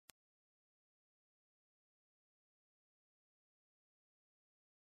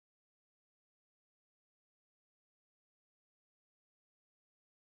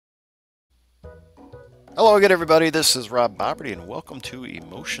Hello again, everybody. This is Rob Boberty, and welcome to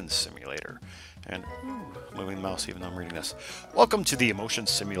Emotion Simulator. And moving the mouse even though I'm reading this. Welcome to the Emotion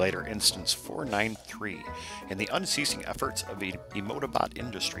Simulator Instance 493, in the unceasing efforts of the Emotobot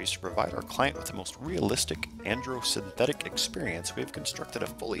Industries to provide our client with the most realistic androsynthetic experience. We have constructed a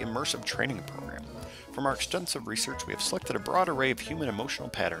fully immersive training program. From our extensive research, we have selected a broad array of human emotional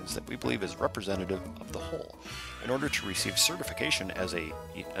patterns that we believe is representative of the whole. In order to receive certification as an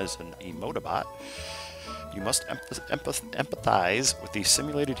Emotobot, you must empathize with these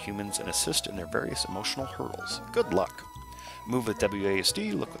simulated humans and assist in their various emotional hurdles. Good luck. Move with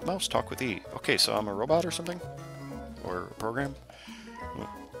WASD, look with mouse, talk with E. Okay, so I'm a robot or something? Or a program? It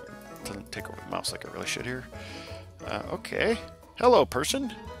doesn't take over the mouse like it really should here. Okay. Hello,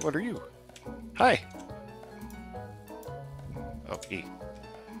 person. What are you? Hi. Oh, E.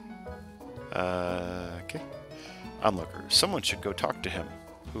 Okay. Onlooker. Someone should go talk to him.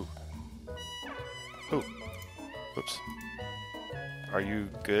 Who? Who? Whoops. Are you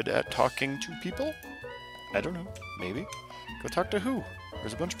good at talking to people? I don't know. Maybe. Go talk to who?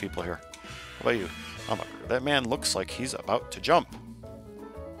 There's a bunch of people here. How about you? Onlooker. That man looks like he's about to jump.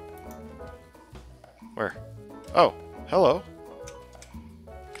 Where? Oh, hello.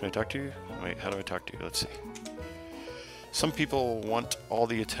 Can I talk to you? Wait, how do I talk to you? Let's see. Some people want all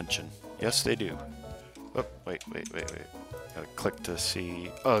the attention. Yes, they do. Oh, wait. Gotta click to see.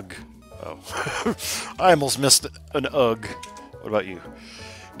 Ugh. Oh. I almost missed an ugh. What about you?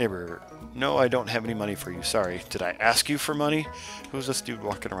 Neighbor. No, I don't have any money for you. Sorry. Did I ask you for money? Who's this dude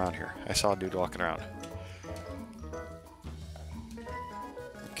walking around here? I saw a dude walking around.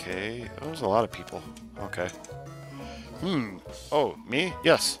 Okay. Oh, there's a lot of people. Okay. Oh, me?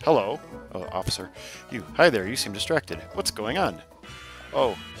 Yes. Hello. Oh, officer. You. Hi there. You seem distracted. What's going on?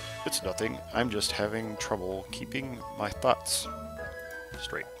 Oh, it's nothing. I'm just having trouble keeping my thoughts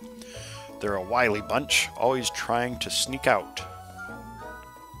straight. They're a wily bunch, always trying to sneak out.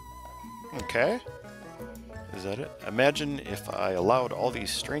 Okay. Is that it? Imagine if I allowed all these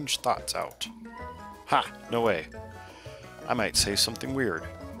strange thoughts out. Ha! No way. I might say something weird,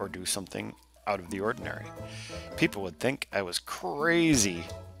 or do something out of the ordinary. People would think I was crazy.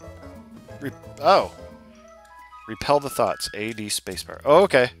 Oh! Repel the thoughts. AD spacebar. Oh,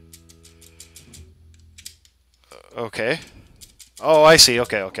 okay. Okay. Oh, I see.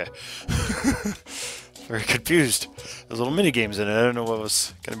 Okay. Very confused. There's little mini games in it. I don't know what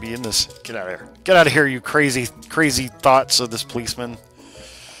was going to be in this. Get out of here. Get out of here, you crazy thoughts of this policeman.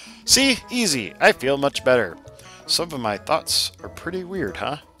 See? Easy. I feel much better. Some of my thoughts are pretty weird,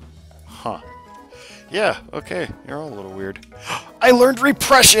 huh? Huh. Yeah, okay. You're all a little weird. I learned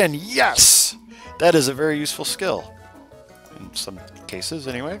repression! Yes! That is a very useful skill. In some cases,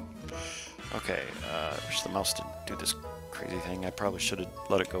 anyway. Okay, I wish the mouse didn't do this crazy thing. I probably should have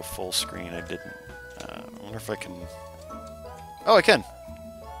let it go full screen. I didn't. I wonder if I can... Oh, I can!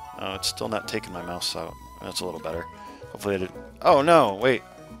 Oh, it's still not taking my mouse out. That's a little better. Hopefully I did... Oh, no! Wait!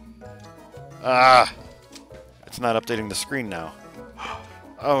 Ah! It's not updating the screen now.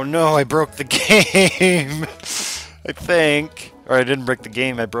 Oh, no! I broke the game! I think. Or I didn't break the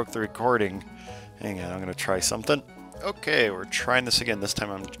game, I broke the recording. Hang on, I'm going to try something. Okay, we're trying this again. This time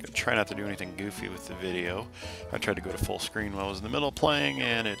I'm going to try not to do anything goofy with the video. I tried to go to full screen while I was in the middle playing,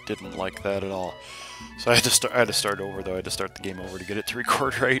 and it didn't like that at all. So I had to start over, though. I had to start the game over to get it to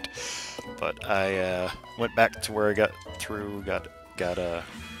record right. But I went back to where I got through, got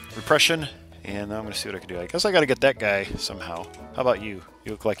repression, and now I'm going to see what I can do. I guess I got to get that guy somehow. How about you?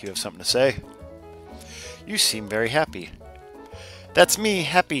 You look like you have something to say. You seem very happy. That's me,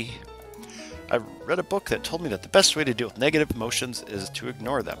 happy. I read a book that told me that the best way to deal with negative emotions is to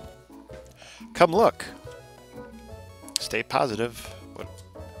ignore them. Come look. Stay positive. What?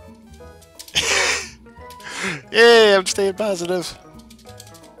 Yay, I'm staying positive.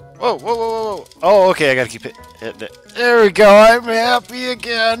 Whoa. Oh, okay, I gotta keep it. There we go, I'm happy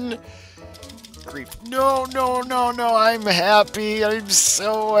again. Grief. No, I'm happy. I'm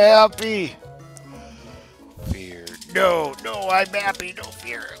so happy. Fear. No, I'm happy. No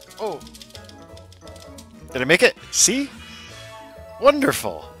fear. Oh. Did I make it? See?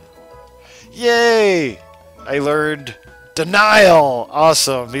 Wonderful. Yay! I learned denial.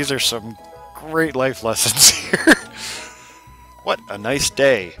 Awesome. These are some great life lessons here. What a nice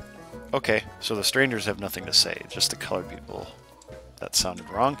day. Okay, so the strangers have nothing to say. Just the colored people. That sounded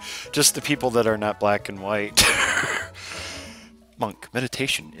wrong. Just the people that are not black and white. Monk,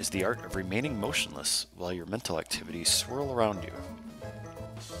 meditation is the art of remaining motionless while your mental activities swirl around you.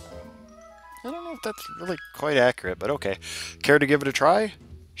 I don't know if that's really quite accurate, but okay. Care to give it a try?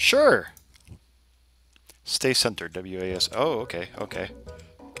 Sure. Stay centered, WAS. Oh, okay.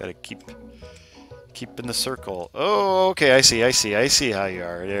 Gotta keep in the circle. Oh, okay, I see how you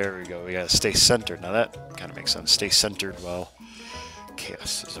are. There we go. We gotta stay centered. Now that kind of makes sense. Stay centered while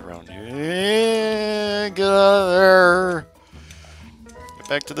chaos is around you. Yeah, get out of there. Get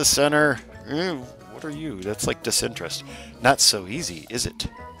back to the center. Ew, what are you? That's like disinterest. Not so easy, is it?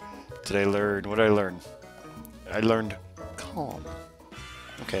 Did I learn? What did I learn? I learned calm.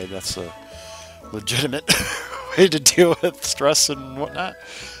 Okay, that's a legitimate way to deal with stress and whatnot.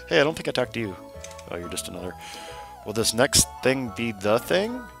 Hey, I don't think I talked to you. Oh, you're just another. Will this next thing be the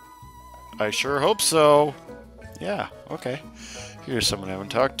thing? I sure hope so. Yeah, okay. Here's someone I haven't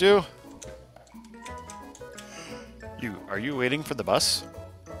talked to. Are you waiting for the bus?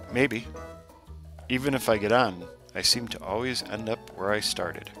 Maybe. Even if I get on, I seem to always end up where I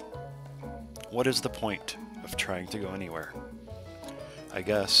started. What is the point of trying to go anywhere? I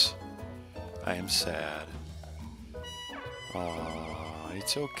guess I am sad. Aw,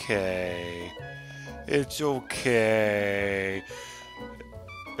 it's okay. It's okay.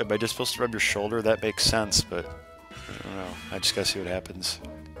 Am I just supposed to rub your shoulder? That makes sense, but I don't know. I just gotta see what happens.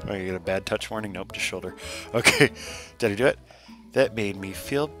 Oh, you get a bad touch warning? Nope, just shoulder. Okay, did I do it? That made me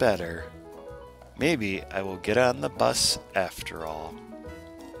feel better. Maybe I will get on the bus after all.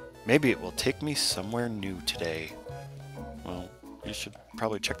 Maybe it will take me somewhere new today. Well, you should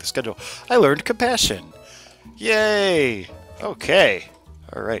probably check the schedule. I learned compassion. Yay! Okay.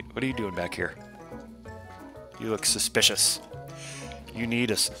 Alright, what are you doing back here? You look suspicious. You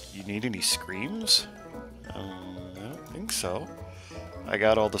need any screams? I don't think so. I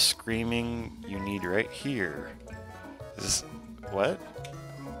got all the screaming you need right here. Is this... What?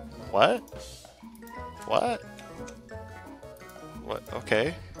 What? What? What?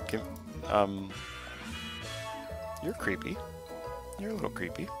 Okay. You're creepy. You're a little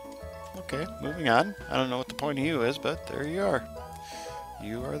creepy. Okay, moving on. I don't know what the point of you is, but there you are.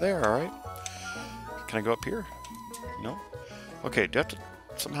 You are there, alright. Can I go up here? No? Okay, do I have to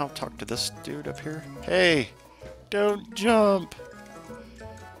somehow talk to this dude up here? Hey! Don't jump!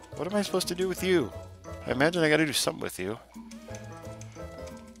 What am I supposed to do with you? I imagine I gotta do something with you.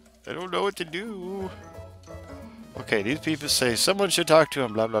 I don't know what to do. Okay, these people say someone should talk to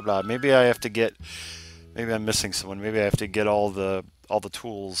him, blah blah blah. Maybe I have to get... Maybe I'm missing someone. Maybe I have to get all the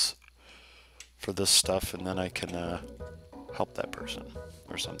tools for this stuff, and then I can help that person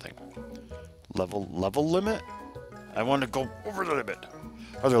or something. Level limit? I want to go over the limit.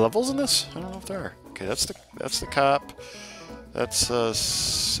 Are there levels in this? I don't know if there are. Okay, that's the cop. That's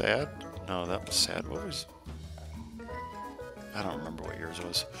sad. No, that was sad. What was? I don't remember what yours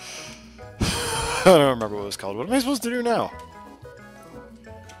was. I don't remember what it was called. What am I supposed to do now?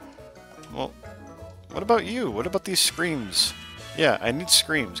 Well, what about you? What about these screams? Yeah, I need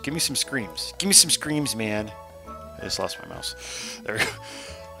screams. Give me some screams. Give me some screams, man. I just lost my mouse. There we go.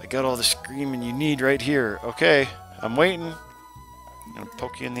 I got all the screaming you need right here. Okay, I'm waiting. I'm gonna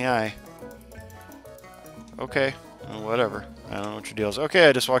poke you in the eye. Okay, well, whatever. I don't know what your deal is. Okay,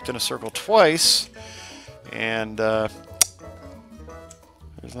 I just walked in a circle twice, and there's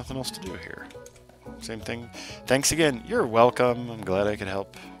nothing else to do here. Same thing. Thanks again. You're welcome. I'm glad I could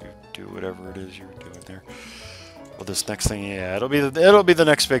help you do whatever it is you're doing there. Well, this next thing, yeah, it'll be the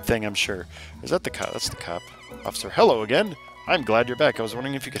next big thing, I'm sure. Is that the cop? That's the cop. Officer, hello again. I'm glad you're back. I was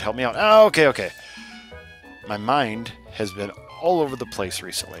wondering if you could help me out. Oh, okay, okay. My mind has been all over the place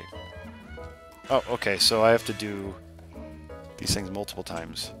recently. Oh, okay, so I have to do these things multiple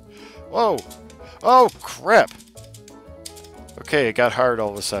times. Whoa! Oh, crap! Okay, it got hard all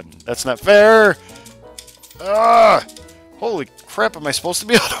of a sudden. That's not fair! Ah! Holy crap, am I supposed to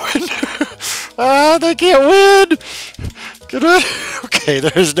be able to win? Ah, they can't win! Get it? Okay,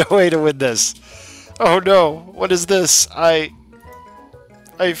 there's no way to win this. Oh no, what is this? I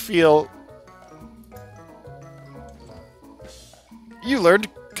feel... You learned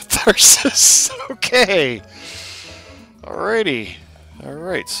catharsis. Okay. Alrighty.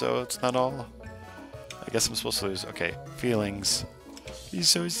 Alright, so it's not all... I guess I'm supposed to lose. Okay, feelings. He's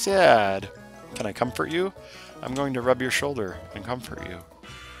so sad. Can I comfort you? I'm going to rub your shoulder and comfort you.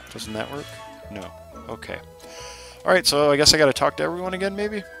 Doesn't that work? No. Okay. Alright, so I guess I gotta talk to everyone again,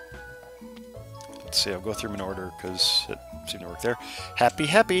 maybe? Let's see, I'll go through them in order, because it seemed to work there. Happy,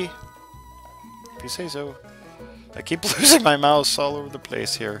 happy! If you say so. I keep losing my mouse all over the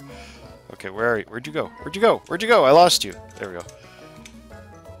place here. Okay, where are you? Where'd you go? Where'd you go? Where'd you go? I lost you. There we go.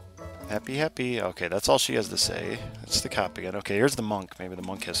 Happy, happy. Okay, that's all she has to say. That's the cop again. Okay, here's the monk. Maybe the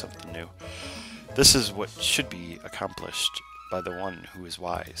monk has something new. This is what should be accomplished by the one who is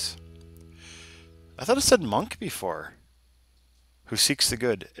wise. I thought it said monk before. Who seeks the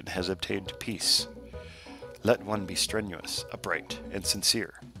good and has obtained peace. Let one be strenuous, upright, and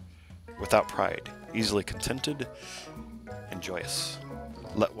sincere, without pride, easily contented, and joyous.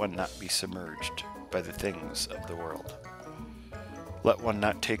 Let one not be submerged by the things of the world. Let one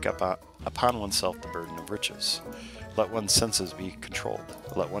not take upon oneself the burden of riches. Let one's senses be controlled.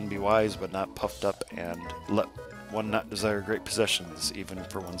 Let one be wise but not puffed up, and let one not desire great possessions, even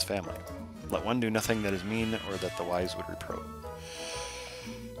for one's family. Let one do nothing that is mean or that the wise would reproach.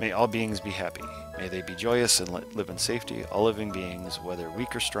 May all beings be happy. May they be joyous and live in safety, all living beings, whether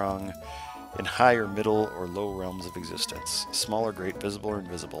weak or strong, in high or middle or low realms of existence, small or great, visible or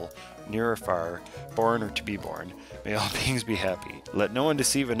invisible, near or far, born or to be born. May all beings be happy. Let no one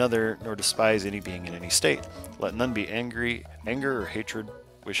deceive another, nor despise any being in any state. Let none be angry, anger or hatred,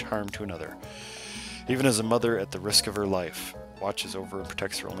 wish harm to another. Even as a mother, at the risk of her life, watches over and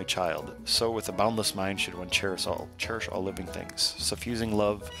protects her only child, so with a boundless mind should one cherish all living things, suffusing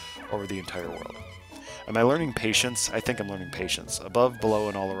love over the entire world. Am I learning patience? I think I'm learning patience, above, below,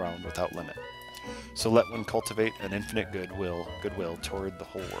 and all around, without limit. So let one cultivate an infinite goodwill toward the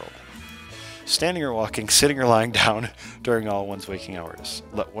whole world. Standing or walking, sitting or lying down during all one's waking hours.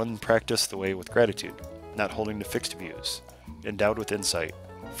 Let one practice the way with gratitude, not holding to fixed views, endowed with insight,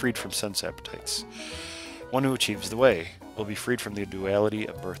 freed from sense appetites. One who achieves the way will be freed from the duality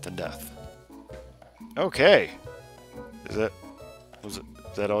of birth and death. Okay. Is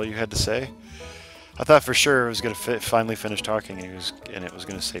that all you had to say? I thought for sure it was going to finally finish talking, and it was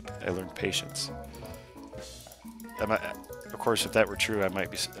going to say I learned patience. Of course, if that were true, I might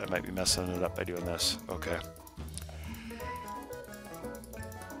be messing it up by doing this. Okay.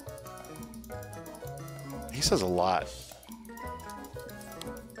 He says a lot.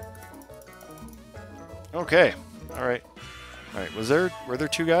 Okay. All right. All right. Were there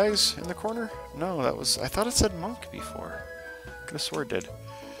two guys in the corner? No, I thought it said monk before. Could have swore it did.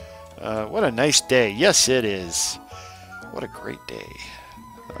 What a nice day. Yes, it is. What a great day.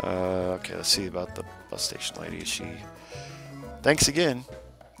 Okay, let's see about the bus station lady. Thanks again.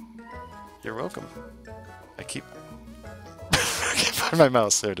 You're welcome. I can't find my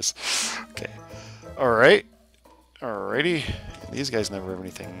mouse. There it is. Okay. Alright. Alrighty. These guys never have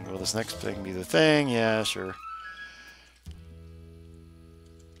anything. Will this next thing be the thing? Yeah, sure.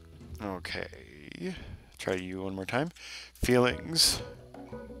 Okay. Try you one more time. Feelings.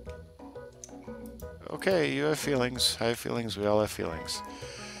 Okay, you have feelings. I have feelings. We all have feelings.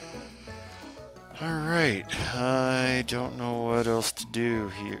 Alright. I don't know what else to do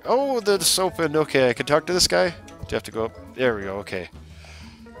here. Oh, that's opened. Okay, I can talk to this guy? Do you have to go up? There we go. Okay.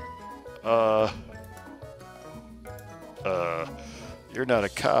 You're not a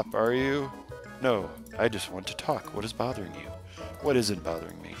cop, are you? No, I just want to talk. What is bothering you? What isn't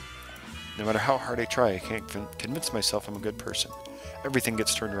bothering me? No matter how hard I try, I can't convince myself I'm a good person. Everything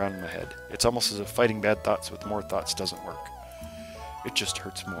gets turned around in my head. It's almost as if fighting bad thoughts with more thoughts doesn't work. It just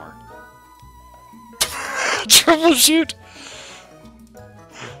hurts more. Troubleshoot!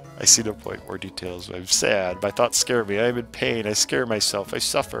 I see no point. More details. I'm sad. My thoughts scare me. I'm in pain. I scare myself. I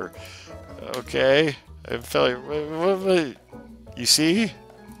suffer. Okay. I'm failure. You see?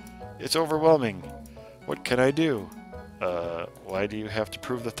 It's overwhelming. What can I do? Why do you have to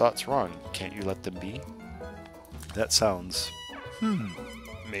prove the thoughts wrong? Can't you let them be? That sounds...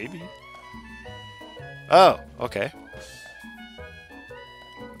 maybe. Oh, okay.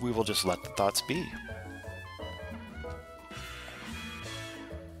 We will just let the thoughts be.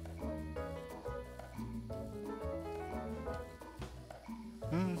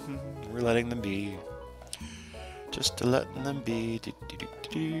 We're letting them be. Just letting them be.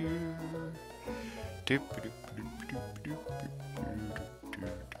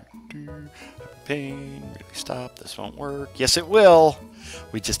 Pain, really stop. This won't work. Yes, it will.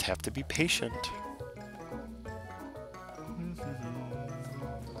 We just have to be patient.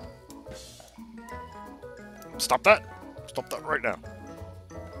 Stop that. Stop that right now.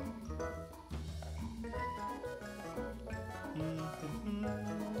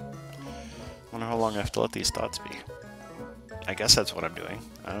 I wonder how long I have to let these thoughts be. I guess that's what I'm doing.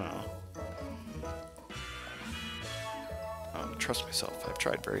 I don't know. Trust myself. I've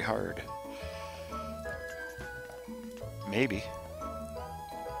tried very hard. Maybe.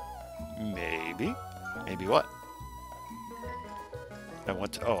 Maybe. Maybe what? I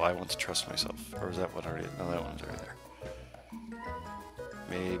want to trust myself. Or is that what already? No, that one's already there.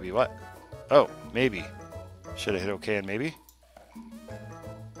 Maybe what? Oh, maybe. Should I hit OK and maybe?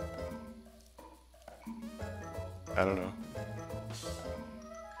 I don't know.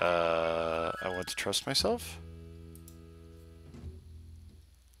 I want to trust myself?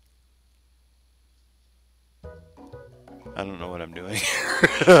 I don't know what I'm doing.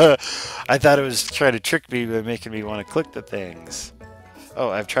 I thought it was trying to trick me by making me want to click the things. Oh,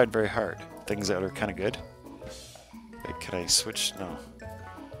 I've tried very hard. Things that are kind of good. Wait, can I switch? No.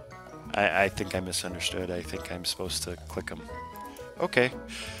 I think I misunderstood. I think I'm supposed to click them. Okay.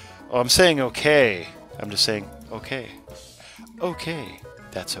 Oh, I'm saying okay. I'm just saying okay. Okay.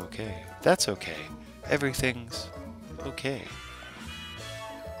 That's okay. That's okay. Everything's okay.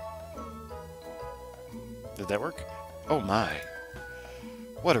 Did that work? Oh my.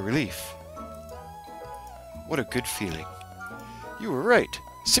 What a relief. What a good feeling. You were right.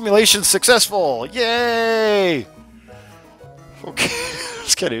 Simulation successful! Yay! Okay,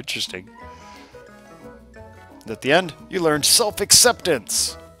 it's kind of interesting. At the end, you learned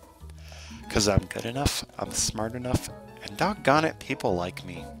self-acceptance. Because I'm good enough, I'm smart enough, and doggone it, people like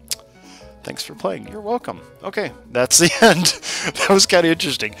me. Thanks for playing. You're welcome. Okay, that's the end. That was kind of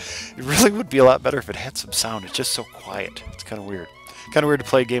interesting. It really would be a lot better if it had some sound. It's just so quiet. It's kind of weird. Kind of weird to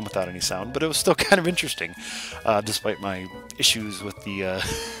play a game without any sound, but it was still kind of interesting, despite my issues with the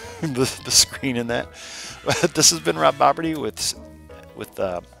the screen and that. But this has been Rob Boberty with what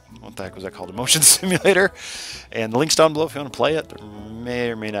the heck was that called? A motion simulator. And the link's down below if you want to play it. There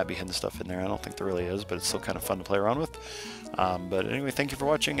may or may not be hidden stuff in there. I don't think there really is, but it's still kind of fun to play around with. But anyway, thank you for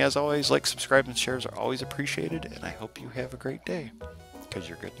watching. As always, like, subscribe, and shares are always appreciated. And I hope you have a great day. Because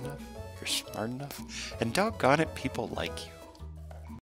you're good enough. You're smart enough. And doggone it, people like you.